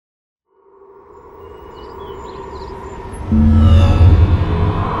People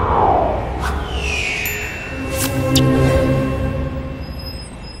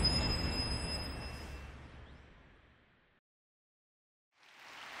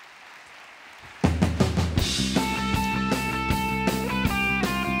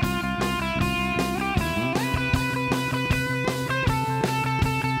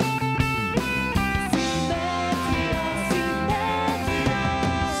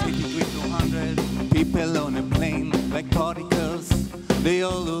on a plane, like particles, they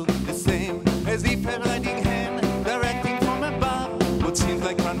all look the same, as if a guiding hand directing from above. What seems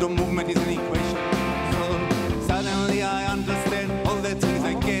like random movement is an equation. So suddenly I understand all the things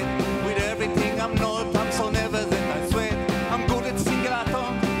I get. With everything I'm not, I'm so nervous and I sweat. I'm good at single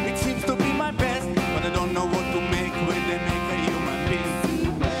atom, it seems to be my best, but I don't know what to make when they make a human being.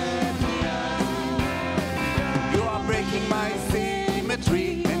 You are breaking my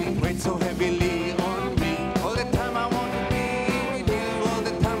symmetry, and it weighs so heavily.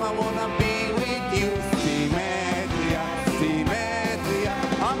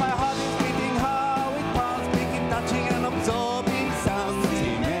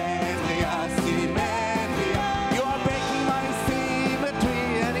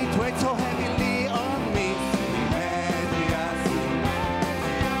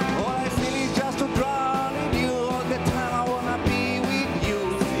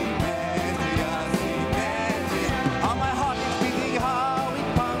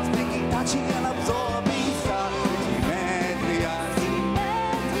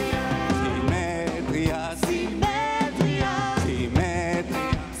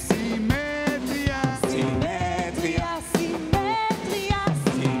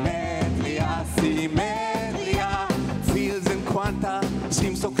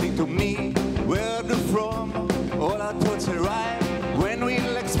 Seems so clear to me, where the from all our thoughts arrive, when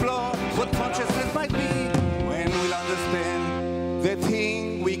we'll explore what consciousness might be, when we'll understand the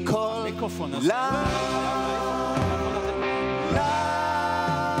thing we call love. Love,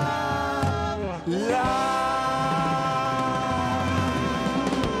 love.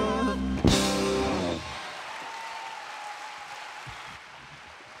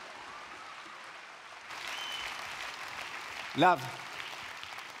 Love.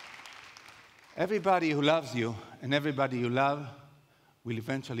 Everybody who loves you and everybody you love will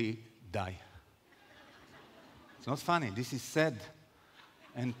eventually die. It's not funny. This is sad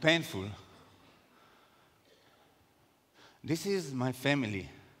and painful. This is my family.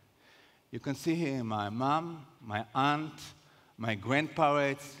 You can see here my mom, my aunt, my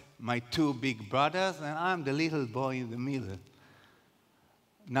grandparents, my two big brothers, and I'm the little boy in the middle.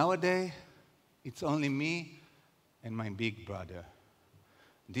 Nowadays, it's only me and my big brother.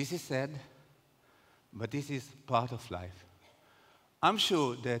 This is sad, but this is part of life. I'm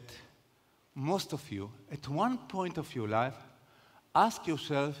sure that most of you, at one point of your life, ask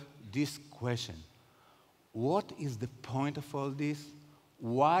yourself this question. What is the point of all this?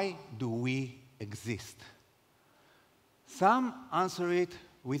 Why do we exist? Some answer it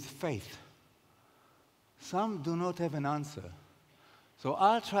with faith. Some do not have an answer. So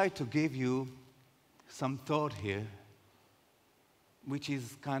I'll try to give you some thought here, which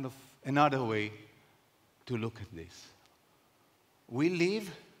is kind of another way to look at this. We live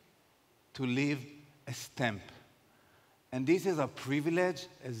to leave a stamp, and this is a privilege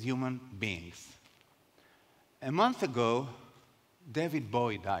as human beings. A month ago, David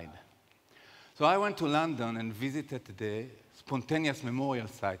Bowie died. So I went to London and visited the Spontaneous Memorial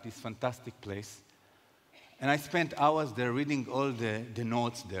Site, this fantastic place, and I spent hours there reading all the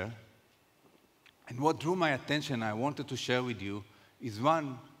notes there. And what drew my attention, I wanted to share with you, is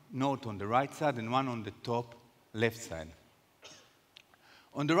one note on the right side and one on the top left side.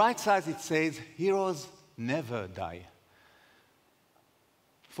 On the right side, it says, heroes never die.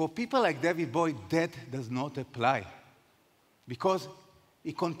 For people like David Bowie, death does not apply because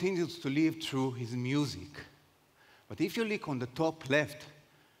he continues to live through his music. But if you look on the top left,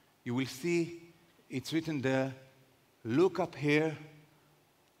 you will see it's written there, look up here,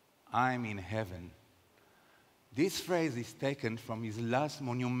 I'm in heaven. This phrase is taken from his last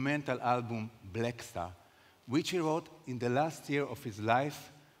monumental album, Black Star, which he wrote in the last year of his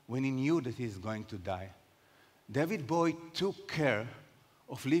life when he knew that he is going to die. David Bowie took care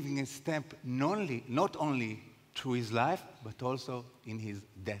of leaving a stamp not only through his life, but also in his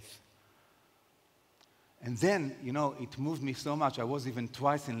death. And then, you know, it moved me so much, I was even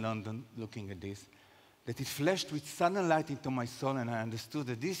twice in London looking at this, that it flashed with sudden light into my soul, and I understood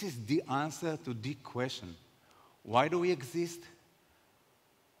that this is the answer to the question. Why do we exist?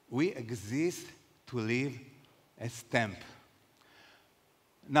 We exist to leave a stamp.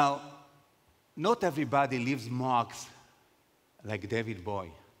 Now, not everybody leaves marks like David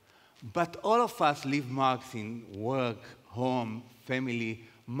Bowie. But all of us leave marks in work, home, family,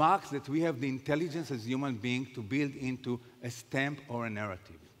 marks that we have the intelligence as human beings to build into a stamp or a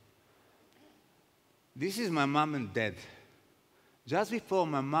narrative. This is my mom and dad. Just before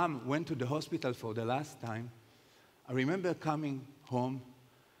my mom went to the hospital for the last time, I remember coming home,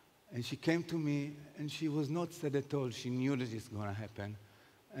 and she came to me, and she was not sad at all. She knew that it's going to happen.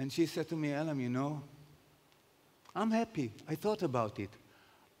 And she said to me, Eilam, you know, I'm happy. I thought about it.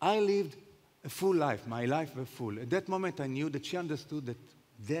 I lived a full life. My life was full. At that moment, I knew that she understood that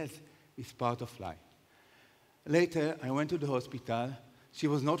death is part of life. Later, I went to the hospital. She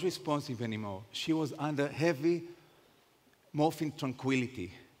was not responsive anymore. She was under heavy morphine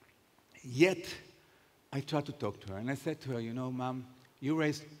tranquility. Yet, I tried to talk to her, and I said to her, you know, Mom, you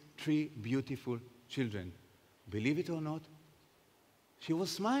raised 3 beautiful children. Believe it or not, she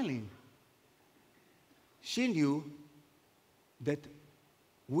was smiling. She knew that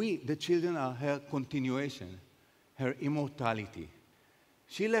we, the children, are her continuation, her immortality.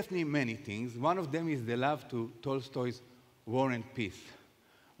 She left me many things. One of them is the love to Tolstoy's War and Peace,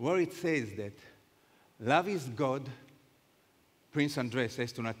 where it says that love is God. Prince Andrei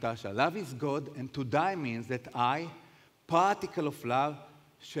says to Natasha, love is God, and to die means that I, particle of love,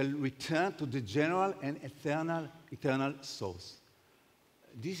 shall return to the general and eternal source.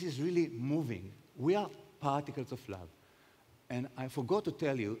 This is really moving. We are particles of love. And I forgot to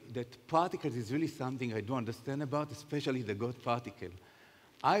tell you that particles is really something I don't understand about, especially the God particle.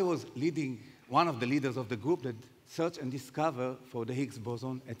 I was one of the leaders of the group that searched and discovered for the Higgs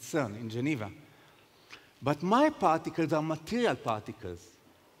boson at CERN in Geneva. But my particles are material particles.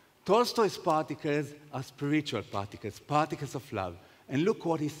 Tolstoy's particles are spiritual particles, particles of love. And look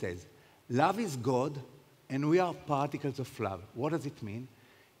what he says. Love is God, and we are particles of love. What does it mean?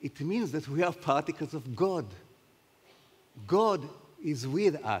 It means that we are particles of God. God is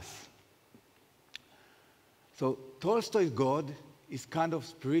with us. So Tolstoy's God is kind of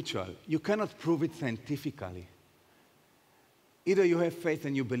spiritual. You cannot prove it scientifically. Either you have faith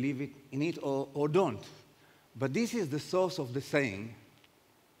and you believe in it or don't. But this is the source of the saying,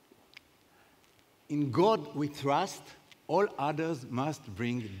 in God we trust, all others must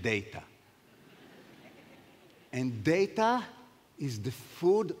bring data. And data is the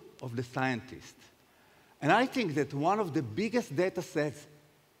food of the scientist. And I think that one of the biggest data sets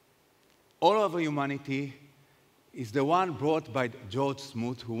all over humanity is the one brought by George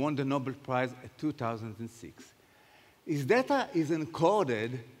Smoot, who won the Nobel Prize in 2006. His data is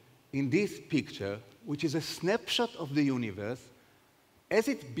encoded in this picture, which is a snapshot of the universe as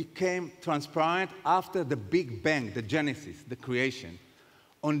it became transparent after the Big Bang, the Genesis, the creation.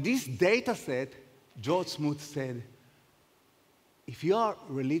 On this data set, George Smoot said, if you are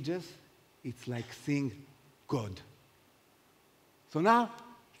religious, it's like seeing God. So now,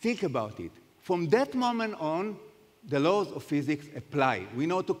 think about it. From that moment on, the laws of physics apply. We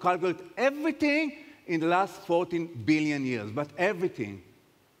know to calculate everything in the last 14 billion years, but everything.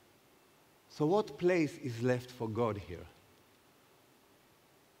 So what place is left for God here?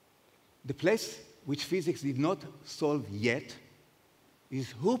 The place which physics did not solve yet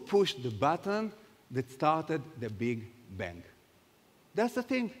is who pushed the button that started the Big Bang. That's the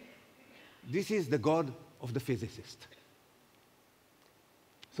thing. This is the God of the physicist.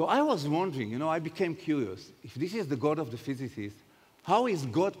 So I was wondering, I became curious. If this is the God of the physicist, how is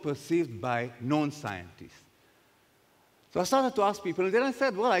God perceived by non-scientists? So I started to ask people, and then I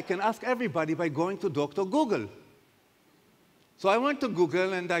said, well, I can ask everybody by going to Dr. Google. So I went to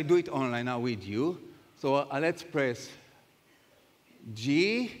Google, and I do it online now with you. So let's press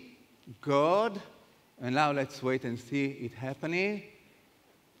G, God, and now let's wait and see it happening.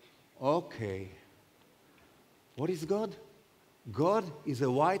 Okay. What is God? God is a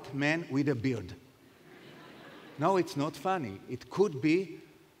white man with a beard. No, it's not funny. It could be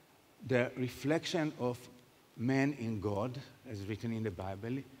the reflection of man in God, as written in the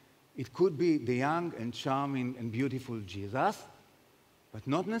Bible. It could be the young and charming and beautiful Jesus, but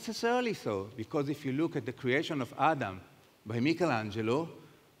not necessarily so, because if you look at the creation of Adam by Michelangelo,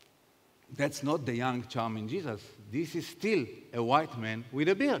 that's not the young, charming Jesus. This is still a white man with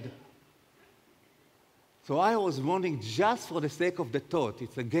a beard. So I was wondering, just for the sake of the thought,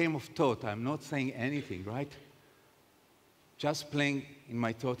 it's a game of thought, I'm not saying anything, right? Just playing in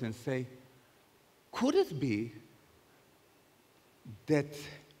my thought and say, could it be that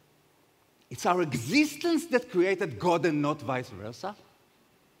it's our existence that created God and not vice versa?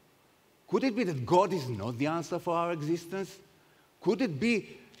 Could it be that God is not the answer for our existence? Could it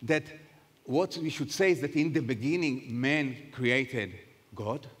be that what we should say is that in the beginning, man created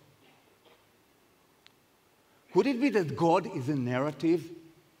God? Could it be that God is a narrative?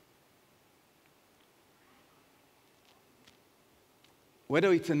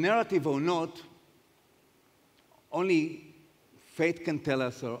 Whether it's a narrative or not, only fate can tell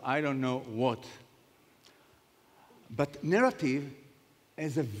us, or I don't know what. But narrative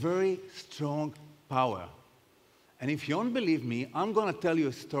has a very strong power. And if you don't believe me, I'm going to tell you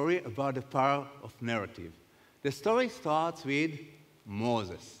a story about the power of narrative. The story starts with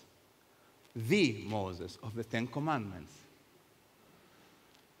Moses, the Moses of the Ten Commandments.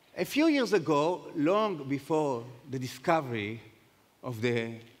 A few years ago, long before the discovery of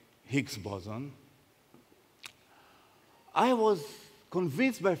the Higgs boson, I was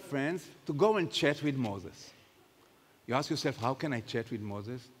convinced by friends to go and chat with Moses. You ask yourself, how can I chat with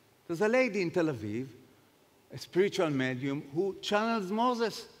Moses? There's a lady in Tel Aviv, a spiritual medium, who channels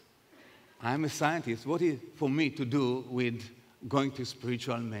Moses. I'm a scientist. What is for me to do with going to a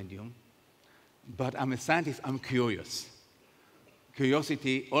spiritual medium? But I'm a scientist, I'm curious.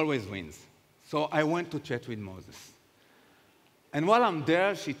 Curiosity always wins. So I went to chat with Moses. And while I'm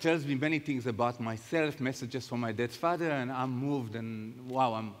there, she tells me many things about myself, messages from my dead father, and I'm moved, and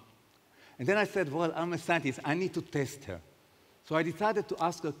wow, And then I said, well, I'm a scientist, I need to test her. So I decided to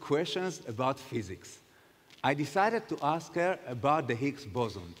ask her questions about physics. I decided to ask her about the Higgs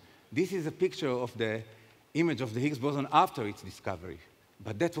boson. This is a picture of the image of the Higgs boson after its discovery.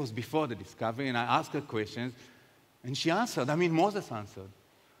 But that was before the discovery, and I asked her questions, and she answered. Moses answered.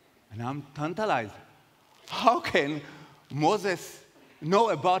 And I'm tantalized. How can Moses know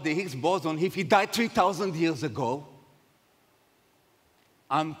about the Higgs boson if he died 3,000 years ago?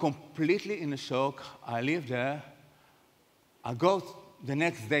 I'm completely in a shock. I live there. I go the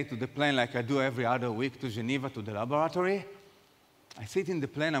next day to the plane like I do every other week to Geneva to the laboratory. I sit in the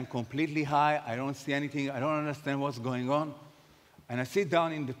plane. I'm completely high. I don't see anything. I don't understand what's going on. And I sit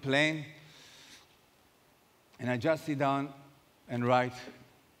down in the plane, and I just sit down and write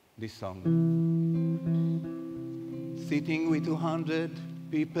this song. Sitting with 200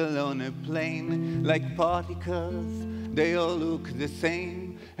 people on a plane, like particles, they all look the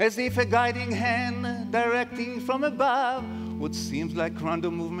same, as if a guiding hand directing from above what seems like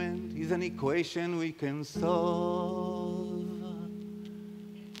random movement is an equation we can solve.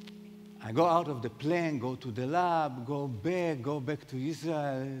 I go out of the plane, go to the lab, go back to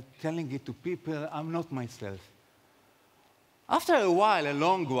Israel, telling it to people, I'm not myself. After a while, a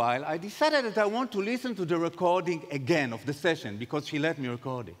long while, I decided that I want to listen to the recording again of the session because she let me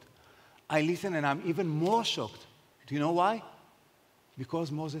record it. I listen and I'm even more shocked. Do you know why?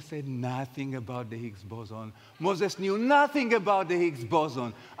 Because Moses said nothing about the Higgs boson. Moses knew nothing about the Higgs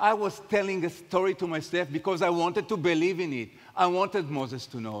boson. I was telling a story to myself because I wanted to believe in it. I wanted Moses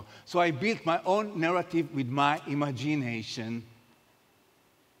to know. So I built my own narrative with my imagination.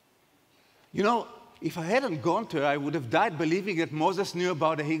 You know, if I hadn't gone to her, I would have died believing that Moses knew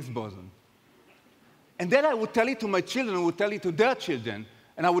about the Higgs boson. And then I would tell it to my children, I would tell it to their children,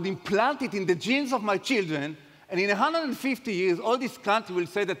 and I would implant it in the genes of my children, and in 150 years, all this country will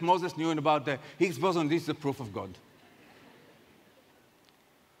say that Moses knew about the Higgs boson, this is the proof of God.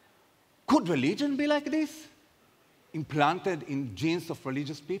 Could religion be like this? Implanted in genes of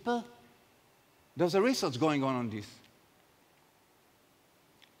religious people? There's a research going on this.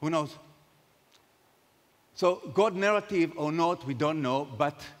 Who knows? So, God narrative or not, we don't know,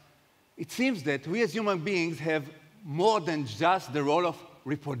 but it seems that we as human beings have more than just the role of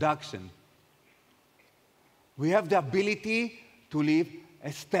reproduction. We have the ability to leave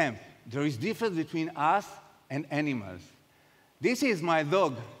a stamp. There is difference between us and animals. This is my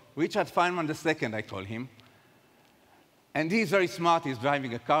dog, Richard Feynman II, I call him. And he's very smart. He's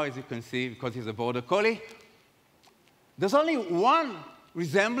driving a car, as you can see, because he's a border collie. There's only one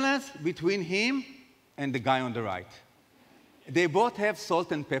resemblance between him and the guy on the right. They both have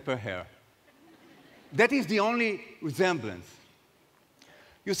salt and pepper hair. That is the only resemblance.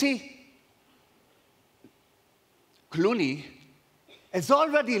 You see, Clooney has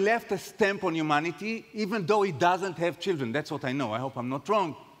already left a stamp on humanity, even though he doesn't have children. That's what I know. I hope I'm not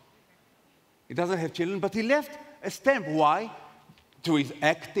wrong. He doesn't have children, but he left a stamp. Why? Through his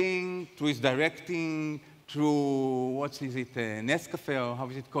acting, through his directing, through, what is it, Nescafe, or how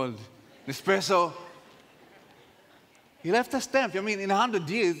is it called? Nespresso. He left a stamp. I mean, in 100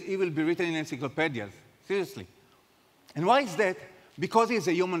 years, he will be written in encyclopedias. Seriously. And why is that? Because he's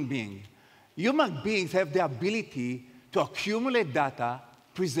a human being. Human beings have the ability to accumulate data,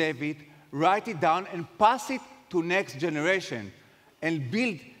 preserve it, write it down, and pass it to next generation, and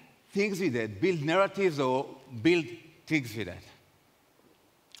build things with it, build narratives or build things with it.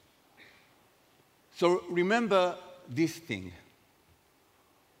 So remember this thing.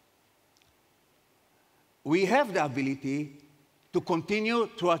 we have the ability to continue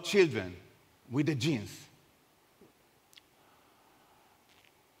to our children with the genes.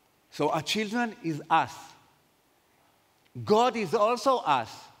 So our children is us. God is also us.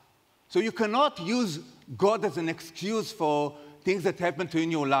 So you cannot use God as an excuse for things that happen to you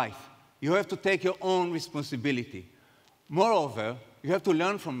in your life. You have to take your own responsibility. Moreover, you have to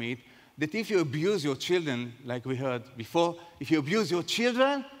learn from it that if you abuse your children, like we heard before, if you abuse your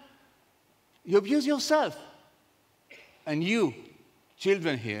children, you abuse yourself. And you,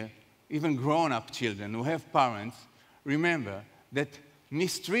 children here, even grown-up children who have parents, remember that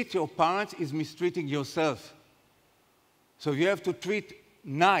mistreat your parents is mistreating yourself. So you have to treat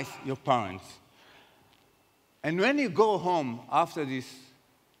nice your parents. And when you go home after this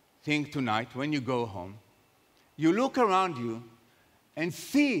thing tonight, when you go home, you look around you and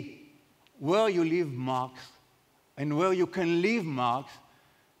see where you leave marks and where you can leave marks,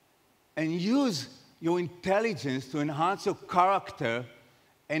 and use your intelligence to enhance your character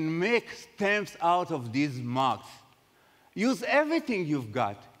and make stamps out of these marks. Use everything you've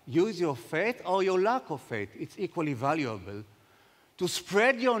got. Use your faith or your lack of faith. It's equally valuable to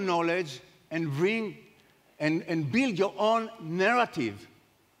spread your knowledge and bring and build your own narrative.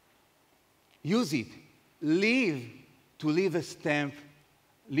 Use it. Live to leave a stamp.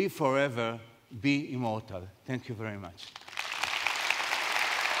 Live forever. Be immortal. Thank you very much.